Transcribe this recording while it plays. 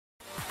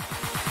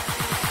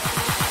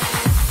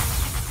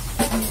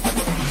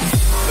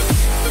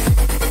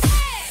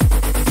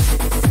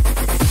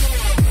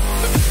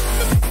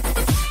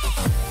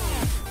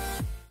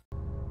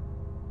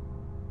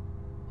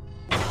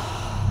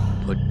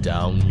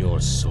your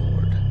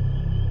sword.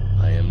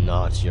 I am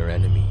not your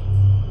enemy.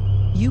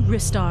 You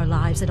risked our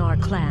lives and our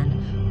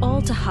clan,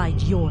 all to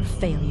hide your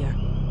failure.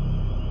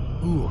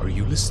 Who are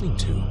you listening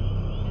to?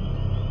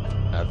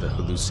 Have the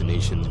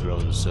hallucinations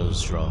grown so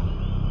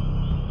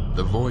strong?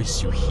 The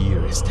voice you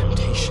hear is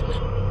temptation.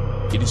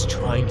 It is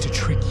trying to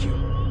trick you,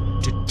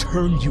 to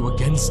turn you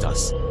against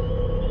us,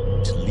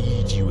 to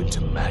lead you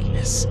into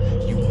madness.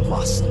 You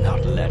must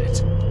not let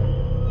it.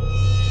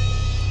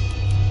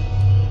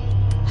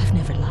 I've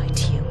never lied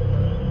to you.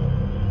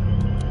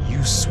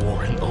 You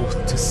swore an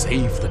oath to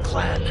save the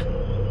clan.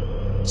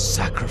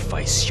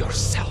 Sacrifice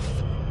yourself.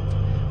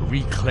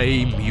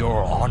 Reclaim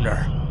your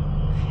honor,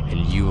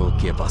 and you will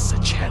give us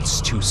a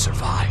chance to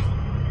survive.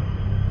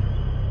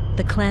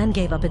 The clan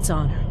gave up its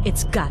honor,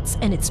 its guts,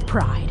 and its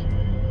pride.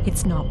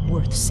 It's not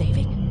worth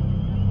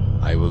saving.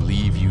 I will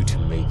leave you to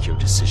make your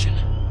decision.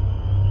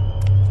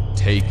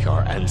 Take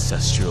our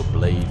ancestral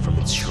blade from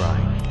its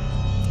shrine,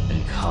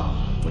 and come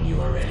when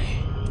you are ready.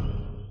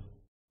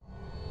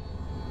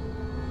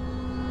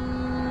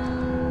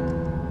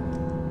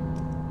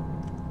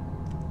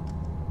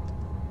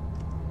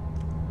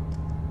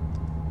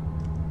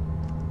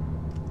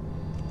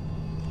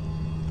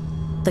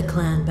 The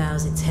clan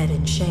bows its head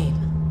in shame,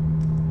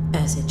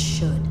 as it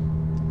should.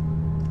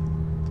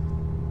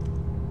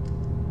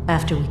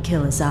 After we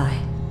kill Azai,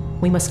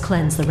 we must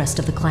cleanse the rest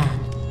of the clan.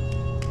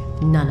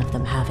 None of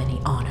them have any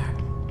honor.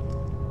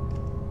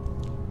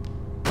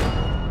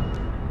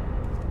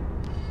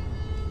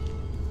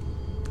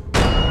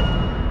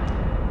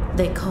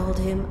 They called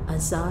him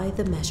Azai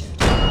the Measured,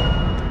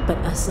 but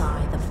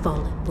Azai the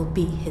Fallen will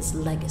be his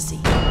legacy.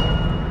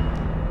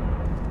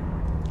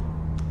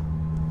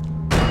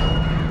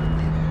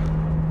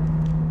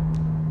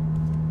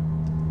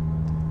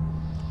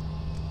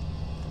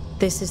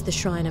 This is the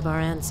shrine of our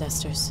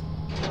ancestors.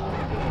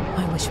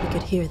 I wish we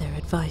could hear their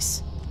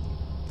advice.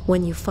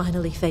 When you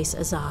finally face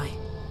Azai,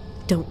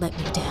 don't let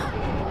me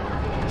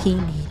down. He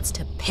needs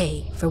to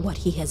pay for what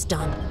he has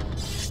done.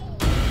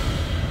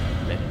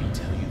 Let me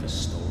tell you the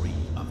story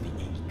of the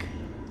ink.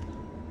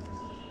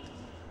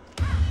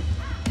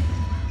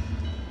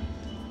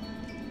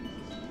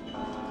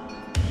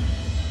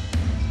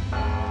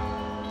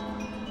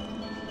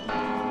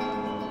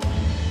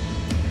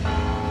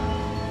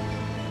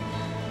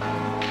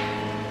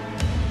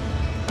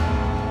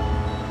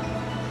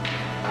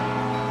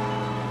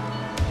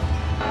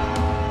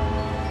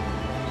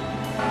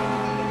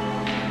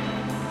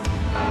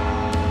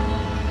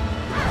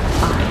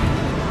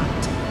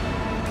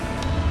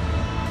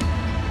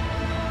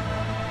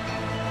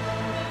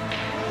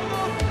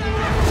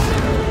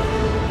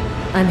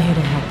 I'm here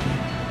to help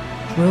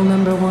you. Rule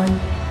number 1,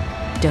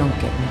 don't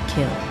get me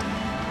killed.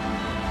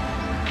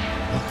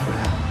 Look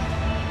around.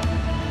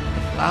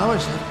 The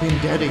flowers have been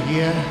dead a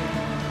year,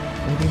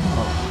 maybe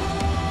more.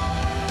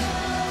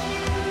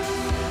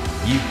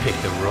 You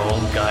picked the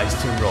wrong guys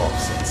to rob,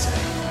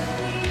 Sensei.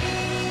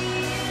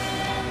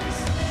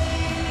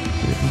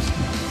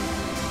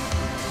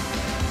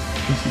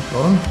 Is he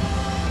gone?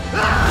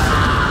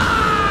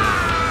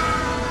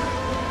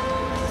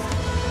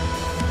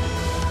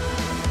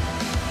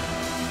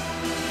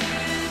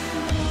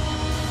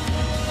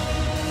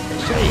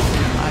 Say, I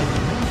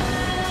don't know.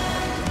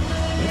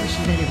 Never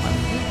seen anyone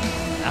live.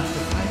 Have to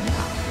find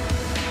out.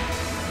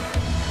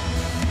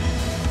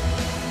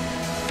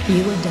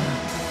 You and I,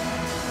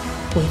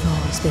 we've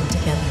always been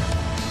together.